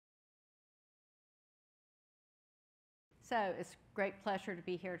So it's a great pleasure to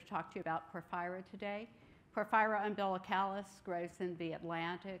be here to talk to you about porphyra today. Porphyra umbilicalis grows in the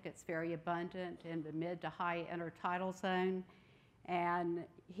Atlantic. It's very abundant in the mid to high intertidal zone. And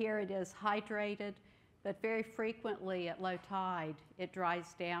here it is hydrated, but very frequently at low tide, it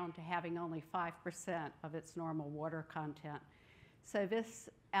dries down to having only 5% of its normal water content. So this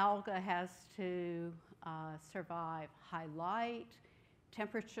alga has to survive high light,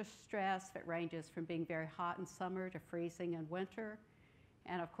 temperature stress that ranges from being very hot in summer to freezing in winter,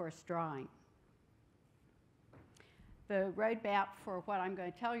 and of course drying. The roadmap for what I'm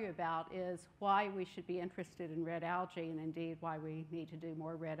going to tell you about is why we should be interested in red algae, and indeed why we need to do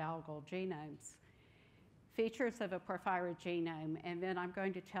more red algal genomes. Features of a porphyra genome, and then I'm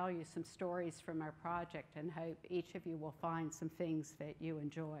going to tell you some stories from our project and hope each of you will find some things that you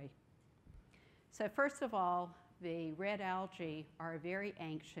enjoy. So first of all, the red algae are a very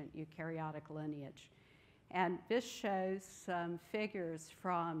ancient eukaryotic lineage. And this shows some figures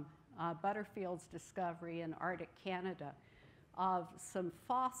from Butterfield's discovery in Arctic Canada of some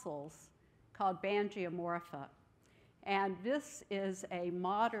fossils called Bangiomorpha. And this is a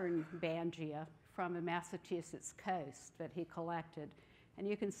modern Bangia from the Massachusetts coast that he collected. And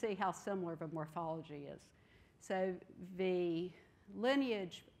you can see how similar the morphology is. So the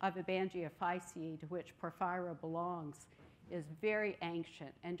lineage of the Bangiophyceae to which porphyra belongs is very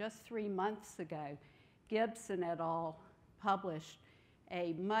ancient. And just 3 months ago, Gibson et al. Published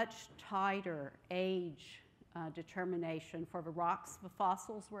a much tighter age determination for the rocks the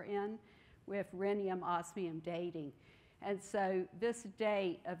fossils were in with rhenium-osmium dating. And so this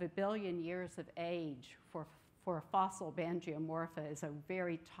date of 1 billion years of age for fossil Bangiomorpha is a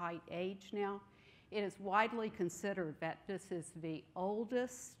very tight age now. It is widely considered that this is the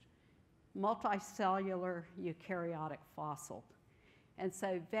oldest multicellular eukaryotic fossil. And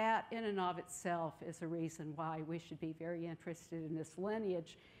so that in and of itself is a reason why we should be very interested in this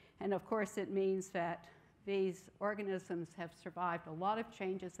lineage. And of course it means that these organisms have survived a lot of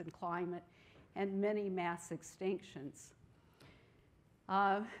changes in climate and many mass extinctions.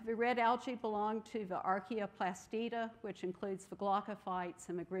 The red algae belong to the Archaeoplastida, which includes the glaucophytes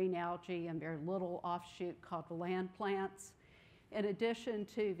and the green algae and their little offshoot called the land plants. In addition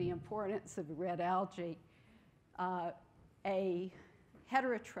to the importance of the red algae, a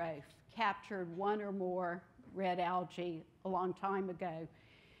heterotroph captured one or more red algae a long time ago.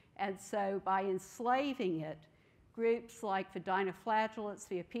 And so by enslaving it, groups like the dinoflagellates,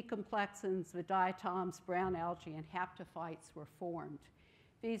 the apicomplexans, the diatoms, brown algae, and haptophytes were formed.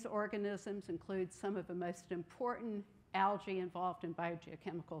 These organisms include some of the most important algae involved in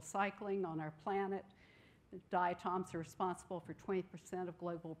biogeochemical cycling on our planet. The diatoms are responsible for 20% of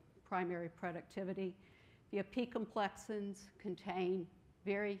global primary productivity. The apicomplexans contain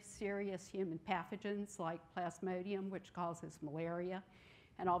very serious human pathogens like Plasmodium, which causes malaria.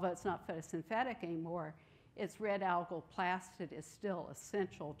 And although it's not photosynthetic anymore, its red algal plastid is still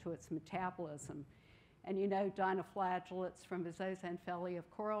essential to its metabolism. And you know dinoflagellates from the zooxanthellae of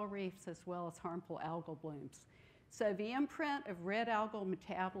coral reefs as well as harmful algal blooms. So the imprint of red algal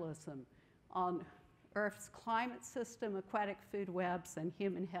metabolism on Earth's climate system, aquatic food webs, and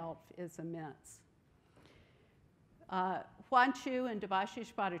human health is immense. Huanchu and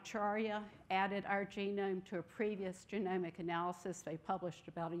Debashish Bhattacharya added our genome to a previous genomic analysis they published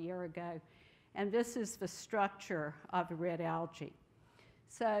about a year ago. And this is the structure of the red algae.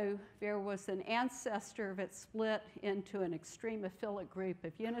 So there was an ancestor that split into an extremophilic group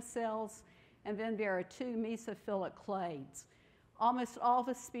of unicells, and then there are 2 mesophilic clades. Almost all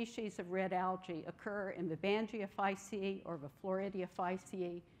the species of red algae occur in the Bangiophyceae or the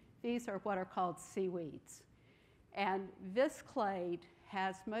Floridophyceae. These are what are called seaweeds. And this clade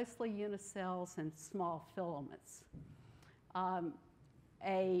has mostly unicells and small filaments. While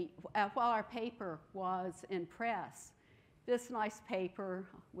our paper was in press, this nice paper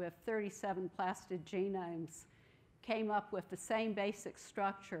with 37 plastid genomes came up with the same basic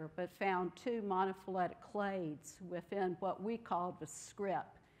structure but found 2 monophyletic clades within what we called the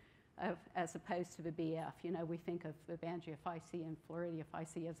script as opposed to the BF. You know, we think of the Bangiophyceae and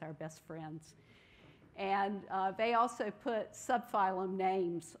Floridophyceae as our best friends. And they also put subphylum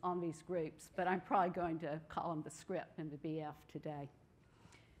names on these groups, but I'm probably going to call them the script and the BF today.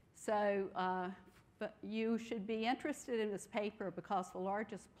 So but you should be interested in this paper because the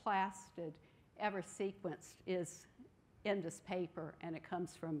largest plastid ever sequenced is in this paper, and it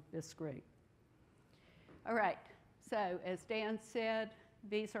comes from this group. All right, so as Dan said,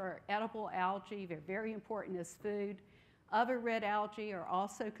 these are edible algae. They're very important as food. Other red algae are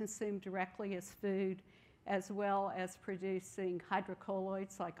also consumed directly as food, as well as producing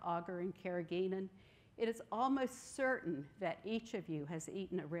hydrocolloids like agar and carrageenan. it is almost certain that each of you has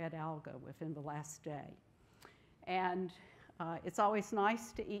eaten a red alga within the last day. And it's always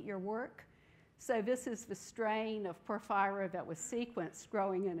nice to eat your work. So this is the strain of porphyra that was sequenced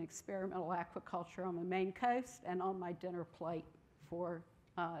growing in experimental aquaculture on the Maine coast and on my dinner plate for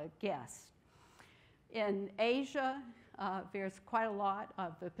guests. In Asia, there's quite a lot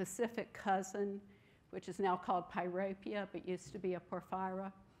of the Pacific cousin, which is now called pyropia, but used to be a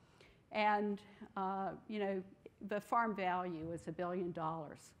porphyra. And, you know, the farm value is $1 billion.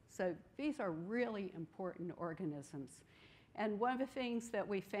 So these are really important organisms. And one of the things that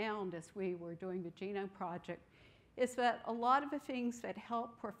we found as we were doing the genome project is that a lot of the things that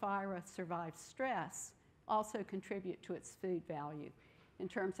help porphyra survive stress also contribute to its food value in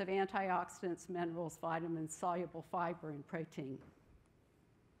terms of antioxidants, minerals, vitamins, soluble fiber, and protein.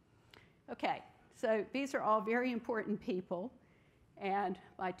 Okay, so these are all very important people. And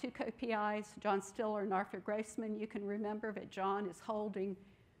my two co-PIs, John Stiller and Arthur Grossman, you can remember that John is holding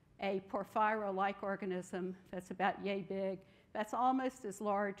a porphyra-like organism that's about yay big. That's almost as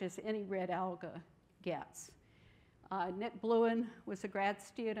large as any red alga gets. Nick Bluen was a grad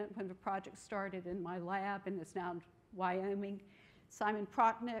student when the project started in my lab and is now in Wyoming. Simon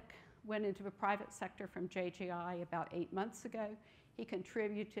Prochnick went into the private sector from JGI about 8 months ago. He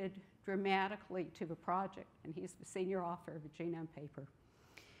contributed dramatically to the project, and he's the senior author of a genome paper.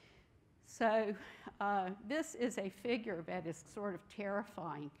 So this is a figure that is sort of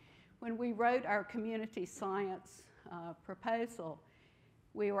terrifying. When we wrote our community science proposal,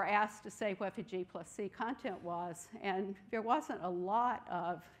 we were asked to say what the G+C content was, and there wasn't a lot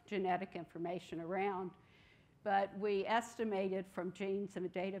of genetic information around, but we estimated from genes in the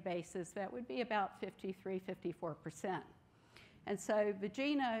databases that would be about 53–54%. And so the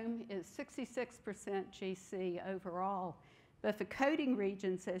genome is 66% GC overall, but the coding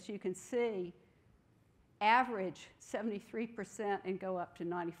regions, as you can see, average 73% and go up to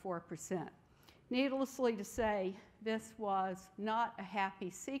 94%. Needlessly to say, this was not a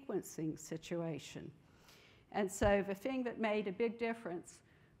happy sequencing situation. And so the thing that made a big difference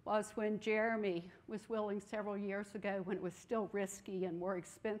was when Jeremy was willing several years ago, when it was still risky and more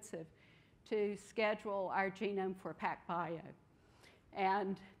expensive, to schedule our genome for PacBio.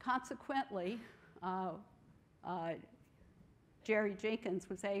 And consequently, Jerry Jenkins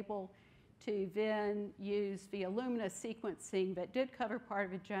was able to then use the Illumina sequencing that did cover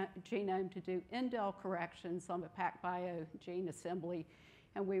part of the genome to do indel corrections on the PacBio gene assembly,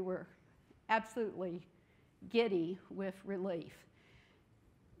 and we were absolutely giddy with relief.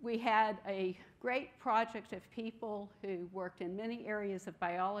 We had a great project of people who worked in many areas of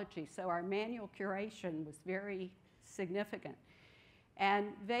biology, so our manual curation was very significant.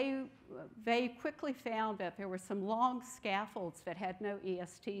 And they quickly found that there were some long scaffolds that had no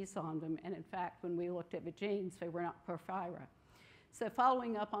ESTs on them, and in fact, when we looked at the genes, they were not porphyra. So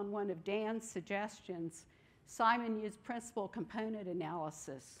following up on one of Dan's suggestions, Simon used principal component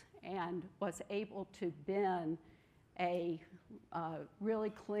analysis and was able to bin a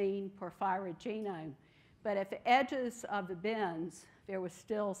really clean porphyra genome. But at the edges of the bins, there was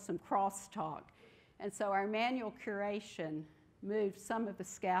still some crosstalk. And so our manual curation moved some of the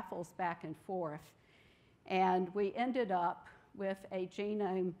scaffolds back and forth. And we ended up with a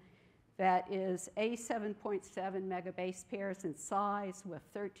genome that is 87.7 megabase pairs in size with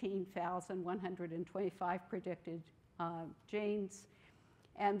 13,125 predicted genes.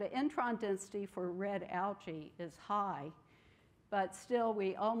 And the intron density for red algae is high, but still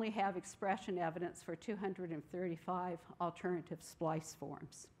we only have expression evidence for 235 alternative splice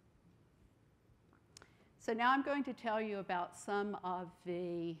forms. So now I'm going to tell you about some of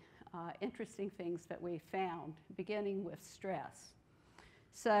the interesting things that we found, beginning with stress.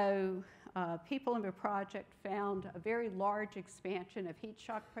 So people in the project found a very large expansion of heat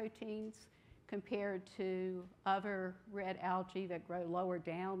shock proteins compared to other red algae that grow lower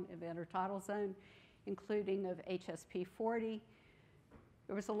down in the intertidal zone, including of HSP40.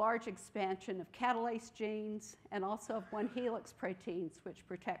 There was a large expansion of catalase genes and also of 1-helix proteins, which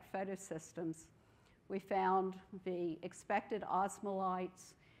protect photosystems. We found the expected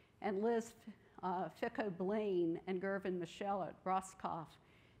osmolytes, and Liz Ficco-Bleen and Gervin Michel at Roscoff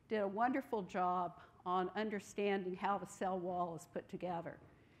did a wonderful job on understanding how the cell wall is put together.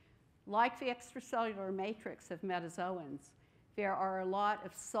 Like the extracellular matrix of metazoans, there are a lot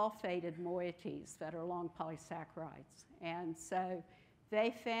of sulfated moieties that are long polysaccharides. And so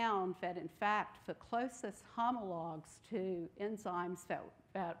they found that, in fact, the closest homologs to enzymes that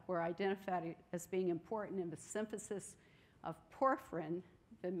were identified as being important in the synthesis of porphyrin,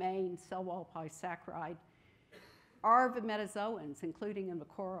 the main cell wall polysaccharide, are the metazoans, including in the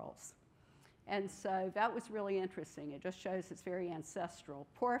corals. And so that was really interesting. It just shows it's very ancestral.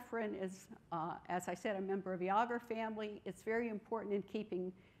 Porphyrin is, as I said, a member of the agar family. It's very important in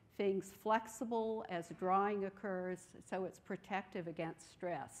keeping things flexible as drying occurs, so it's protective against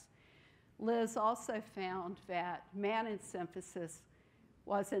stress. Liz also found that mannan synthesis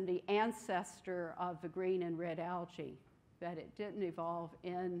wasn't the ancestor of the green and red algae, that it didn't evolve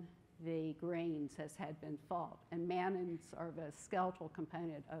in the greens as had been thought. And mannans are the skeletal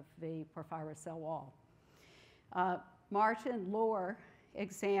component of the porphyra cell wall. Martin Lohr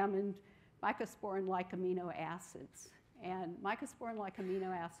examined mycosporin-like amino acids. And mycosporin-like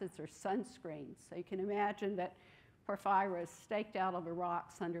amino acids are sunscreens. So you can imagine that porphyra is staked out on the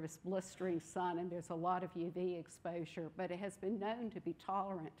rocks under this blistering sun, and there's a lot of UV exposure, but it has been known to be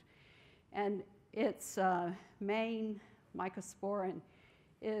tolerant. And its main mycosporin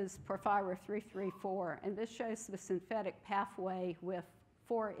is porphyra 334, and this shows the synthetic pathway with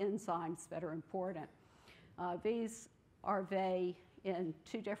 4 enzymes that are important. These are they in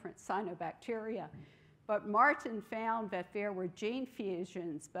 2 different cyanobacteria. But Martin found that there were gene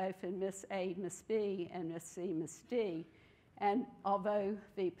fusions both in Miss A, Miss B, and Miss C, Miss D. And although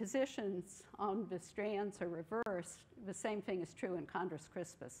the positions on the strands are reversed, the same thing is true in Chondrus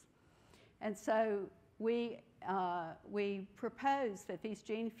crispus. And so we propose that these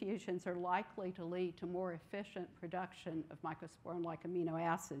gene fusions are likely to lead to more efficient production of mycosporin-like amino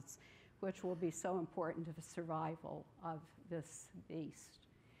acids, which will be so important to the survival of this beast.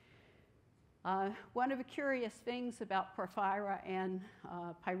 One of the curious things about porphyra and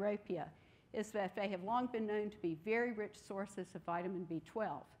pyropia is that they have long been known to be very rich sources of vitamin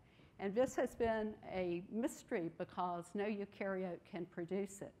B12. And this has been a mystery because no eukaryote can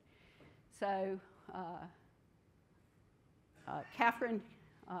produce it. So Catherine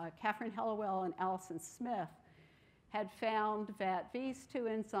Hellawell and Alison Smith had found that these 2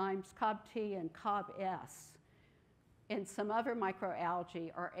 enzymes, COB-T and COB-S, in some other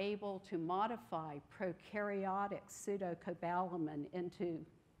microalgae are able to modify prokaryotic pseudocobalamin into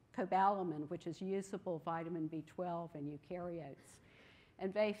cobalamin, which is usable vitamin B12 in eukaryotes.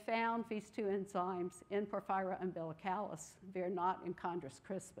 And they found these 2 enzymes in Porphyra umbilicalis. They're not in Chondrus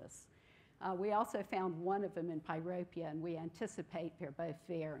crispus. We also found one of them in pyropia, and we anticipate they're both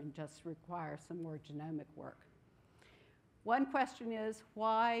there and just require some more genomic work. One question is,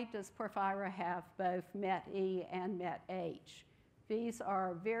 why does porphyra have both MET-E and MET-H? These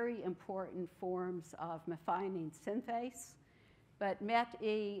are very important forms of methionine synthase, but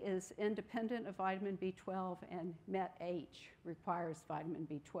MET-E is independent of vitamin B12, and MET-H requires vitamin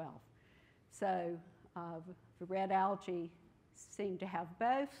B12. So the red algae seem to have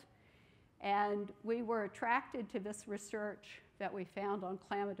both, and we were attracted to this research that we found on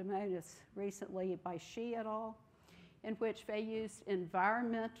Chlamydomonas recently by Shi et al., in which they used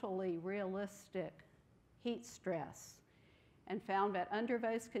environmentally realistic heat stress and found that under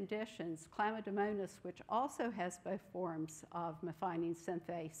those conditions, Chlamydomonas, which also has both forms of methionine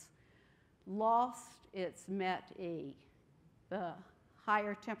synthase, lost its MET-E. The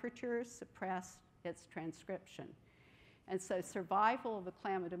higher temperatures suppressed its transcription. And so survival of the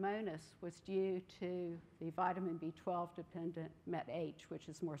Chlamydomonas was due to the vitamin B12-dependent MET-H, which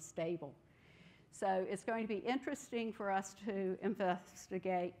is more stable. So it's going to be interesting for us to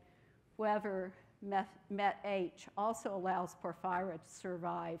investigate whether MET-H also allows porphyra to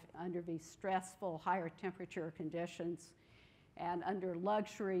survive under these stressful higher temperature conditions, and under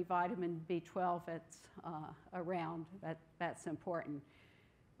luxury vitamin B12 that's around, that's important.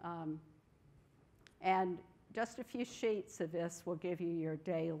 And just a few sheets of this will give you your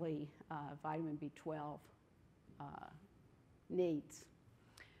daily vitamin B12 needs.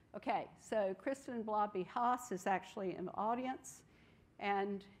 Okay, so Kristen Blobby-Haas is actually in the audience,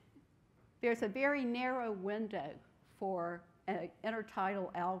 and there's a very narrow window for an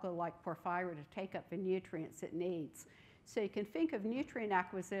intertidal alga like porphyra to take up the nutrients it needs. So you can think of nutrient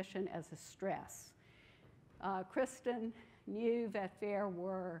acquisition as a stress. Kristen knew that there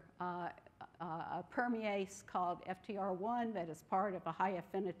were a permease called FTR1 that is part of a high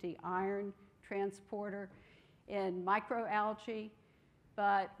affinity iron transporter in microalgae,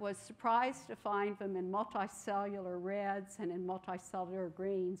 but was surprised to find them in multicellular reds and in multicellular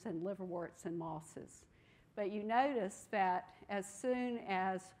greens and liverworts and mosses. But you notice that as soon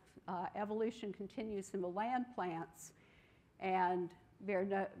as evolution continues in the land plants and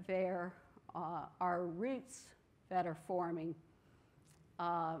there are roots that are forming,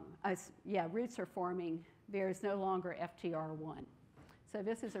 roots are forming, there is no longer FTR1. So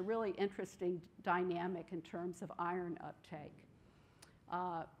this is a really interesting dynamic in terms of iron uptake.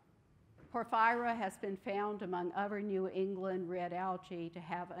 Porphyra has been found among other New England red algae to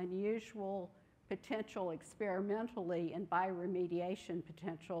have unusual potential experimentally and bioremediation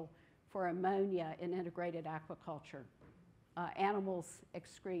potential for ammonia in integrated aquaculture. Animals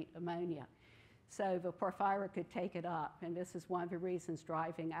excrete ammonia. So the porphyra could take it up, and this is one of the reasons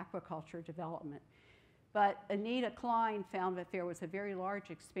driving aquaculture development. But Anita Klein found that there was a very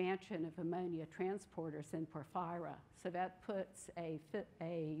large expansion of ammonia transporters in porphyra. So that puts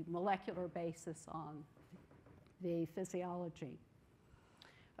a molecular basis on the physiology.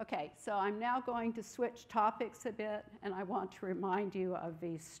 Okay, so I'm now going to switch topics a bit, and I want to remind you of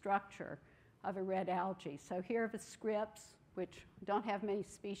the structure of a red algae. So here are the scripts, which don't have many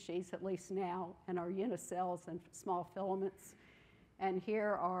species, at least now, and are unicells and small filaments. And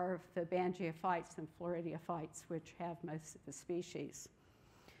here are the bangiophytes and floridiophytes, which have most of the species.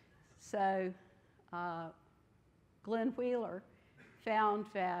 So Glenn Wheeler found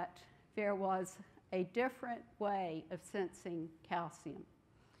that there was a different way of sensing calcium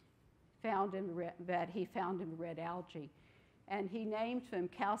that he found in the red algae. And he named them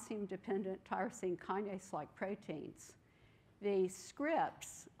calcium-dependent tyrosine kinase-like proteins. The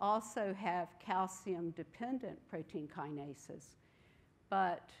scripts also have calcium-dependent protein kinases,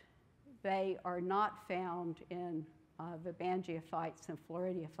 but they are not found in the bangiophytes and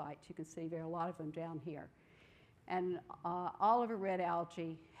floridiophytes. You can see there are a lot of them down here. And all of the red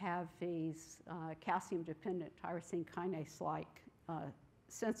algae have these calcium-dependent tyrosine kinase-like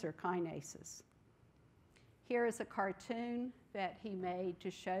sensor kinases. Here is a cartoon that he made to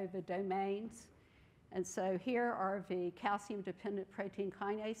show the domains. And so here are the calcium-dependent protein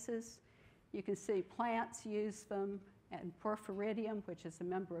kinases. You can see plants use them, and Porphyridium, which is a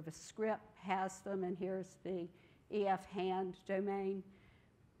member of a script, has them, and here's the EF hand domain.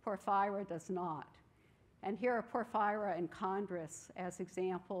 Porphyra does not. And here are Porphyra and Chondrus as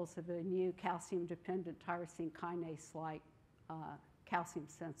examples of the new calcium-dependent tyrosine kinase-like calcium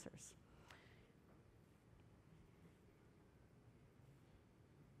sensors.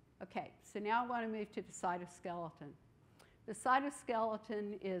 Okay, so now I want to move to the cytoskeleton. The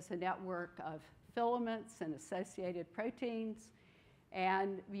cytoskeleton is a network of filaments and associated proteins,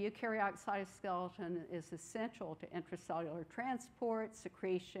 and the eukaryotic cytoskeleton is essential to intracellular transport,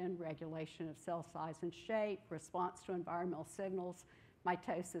 secretion, regulation of cell size and shape, response to environmental signals,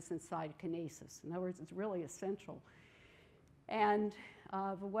 mitosis, and cytokinesis. In other words, it's really essential. And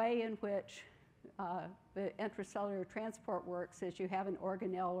the way in which the intracellular transport works is you have an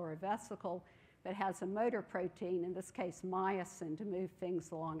organelle or a vesicle that has a motor protein, in this case myosin, to move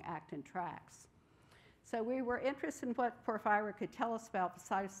things along actin tracts. So we were interested in what Porphyra could tell us about the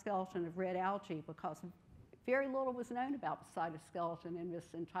cytoskeleton of red algae because very little was known about the cytoskeleton in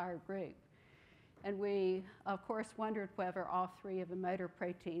this entire group. And we, of course, wondered whether all three of the motor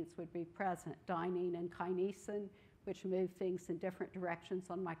proteins would be present, dynein and kinesin, which move things in different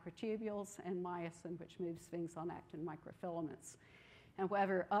directions on microtubules, and myosin, which moves things on actin microfilaments. And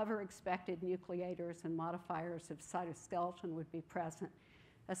whether other expected nucleators and modifiers of cytoskeleton would be present,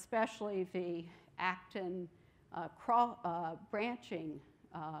 especially the actin branching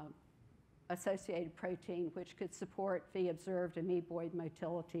associated protein, which could support the observed amoeboid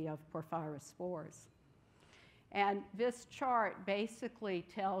motility of Porphyra spores. And this chart basically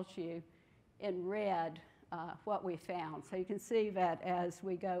tells you in red what we found. So you can see that as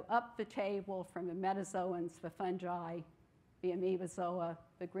we go up the table from the metazoans, the fungi, the amoebozoa,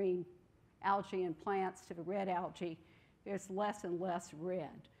 the green algae and plants to the red algae, there's less and less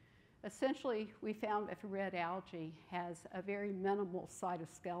red. Essentially, we found that the red algae has a very minimal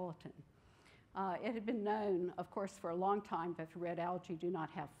cytoskeleton. It had been known, of course, for a long time that the red algae do not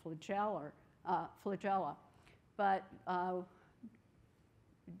have flagella, but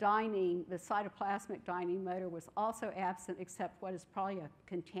dynein, the cytoplasmic dynein motor, was also absent except what is probably a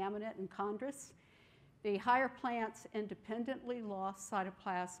contaminant in Chondrus. The higher plants independently lost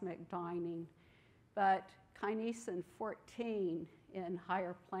cytoplasmic dynein, but kinesin 14 in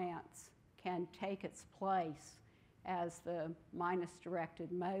higher plants can take its place as the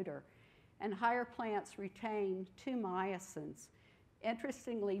minus-directed motor. And higher plants retain two myosins.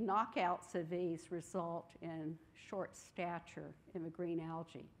 Interestingly, knockouts of these result in short stature in the green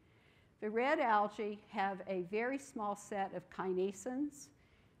algae. The red algae have a very small set of kinesins,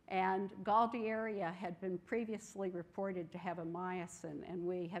 and Gauldiaria had been previously reported to have a myosin, and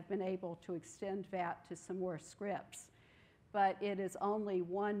we have been able to extend that to some more scripts. But it is only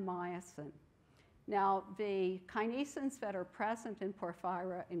one myosin. Now, the kinesins that are present in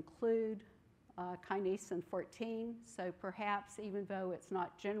Porphyra include kinesin 14, so perhaps even though it's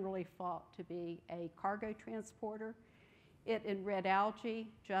not generally thought to be a cargo transporter, It in red algae,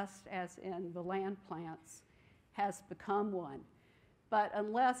 just as in the land plants, has become one. But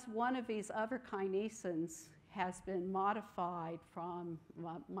unless one of these other kinesins has been modified from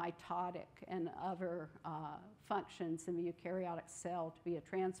mitotic and other functions in the eukaryotic cell to be a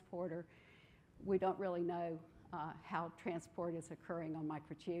transporter, we don't really know how transport is occurring on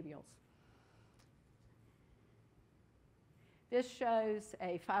microtubules. This shows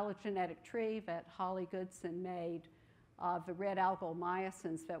a phylogenetic tree that Holly Goodson made of the red algal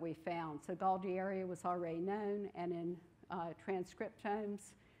myosins that we found. So Gauldiaria was already known, and in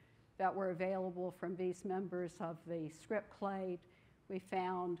transcriptomes that were available from these members of the script clade, we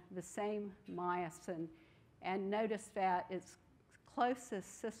found the same myosin. And notice that its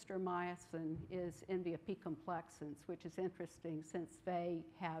closest sister myosin is in the apicomplexans, which is interesting since they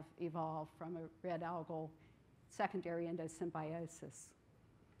have evolved from a red algal secondary endosymbiosis.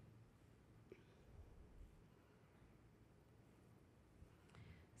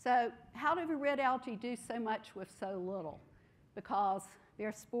 So how do the red algae do so much with so little? Because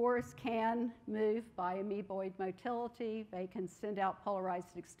their spores can move by amoeboid motility. They can send out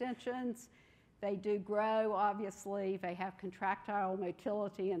polarized extensions. They do grow, obviously. They have contractile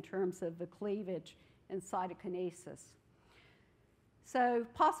motility in terms of the cleavage and cytokinesis. So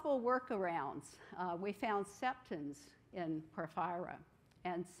possible workarounds. We found septins in porphyra,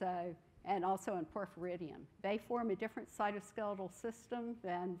 and also in porphyridium. They form a different cytoskeletal system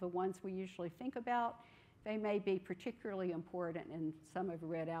than the ones we usually think about. They may be particularly important in some of the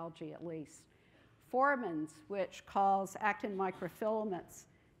red algae at least. Formins, which cause actin microfilaments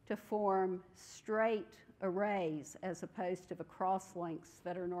to form straight arrays as opposed to the cross-links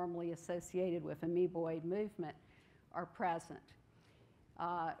that are normally associated with amoeboid movement, are present.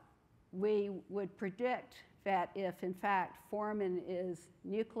 We would predict that if, in fact, formin is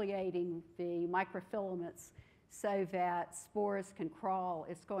nucleating the microfilaments so that spores can crawl,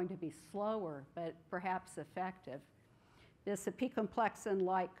 it's going to be slower, but perhaps effective. This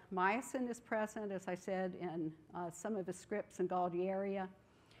apicomplexan-like myosin is present, as I said, in some of the scripts in Gauldiaria.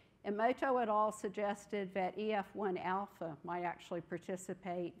 Emoto et al. Suggested that EF1 alpha might actually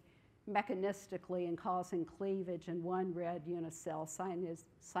participate mechanistically in causing cleavage in one red unicell,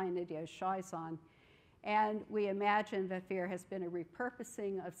 cyanidioschizon. And we imagine that there has been a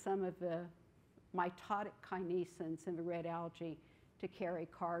repurposing of some of the mitotic kinesins in the red algae to carry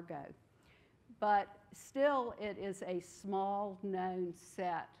cargo. But still, it is a small known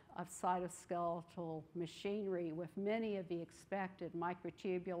set of cytoskeletal machinery with many of the expected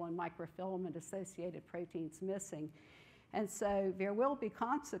microtubule and microfilament associated proteins missing. And so there will be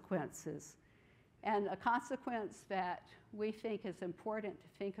consequences. And a consequence that we think is important to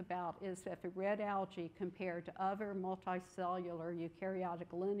think about is that the red algae, compared to other multicellular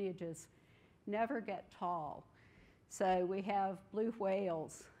eukaryotic lineages, never get tall. So we have blue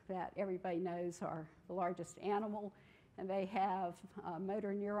whales that everybody knows are the largest animal, and they have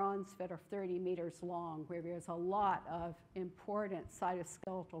motor neurons that are 30 meters long, where there's a lot of important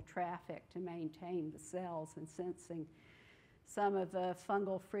cytoskeletal traffic to maintain the cells and sensing. Some of the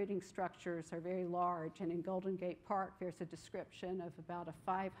fungal fruiting structures are very large, and in Golden Gate Park there's a description of about a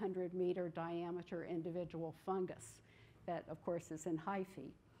 500-meter diameter individual fungus that, of course, is in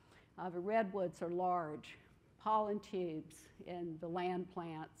hyphae. The redwoods are large. Pollen tubes in the land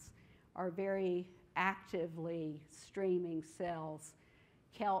plants are very actively streaming cells.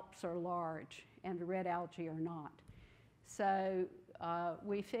 Kelps are large, and the red algae are not. So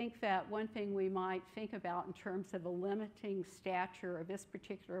we think that one thing we might think about in terms of the limiting stature of this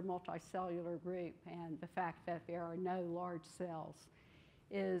particular multicellular group and the fact that there are no large cells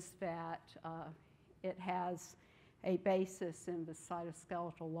is that it has a basis in the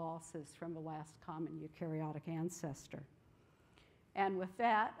cytoskeletal losses from the last common eukaryotic ancestor. And with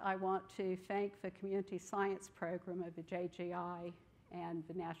that, I want to thank the Community Science Program of the JGI and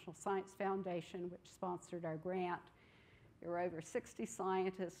the National Science Foundation, which sponsored our grant. There were over 60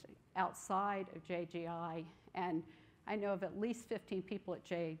 scientists outside of JGI, and I know of at least 15 people at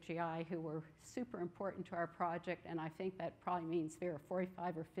JGI who were super important to our project, and I think that probably means there are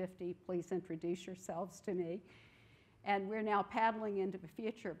 45 or 50. Please introduce yourselves to me. And we're now paddling into the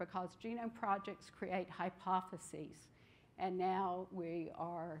future because genome projects create hypotheses. And now we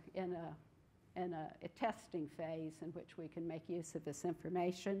are in a testing phase in which we can make use of this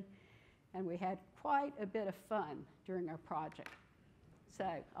information. And we had quite a bit of fun during our project. So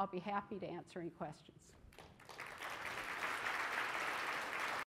I'll be happy to answer any questions.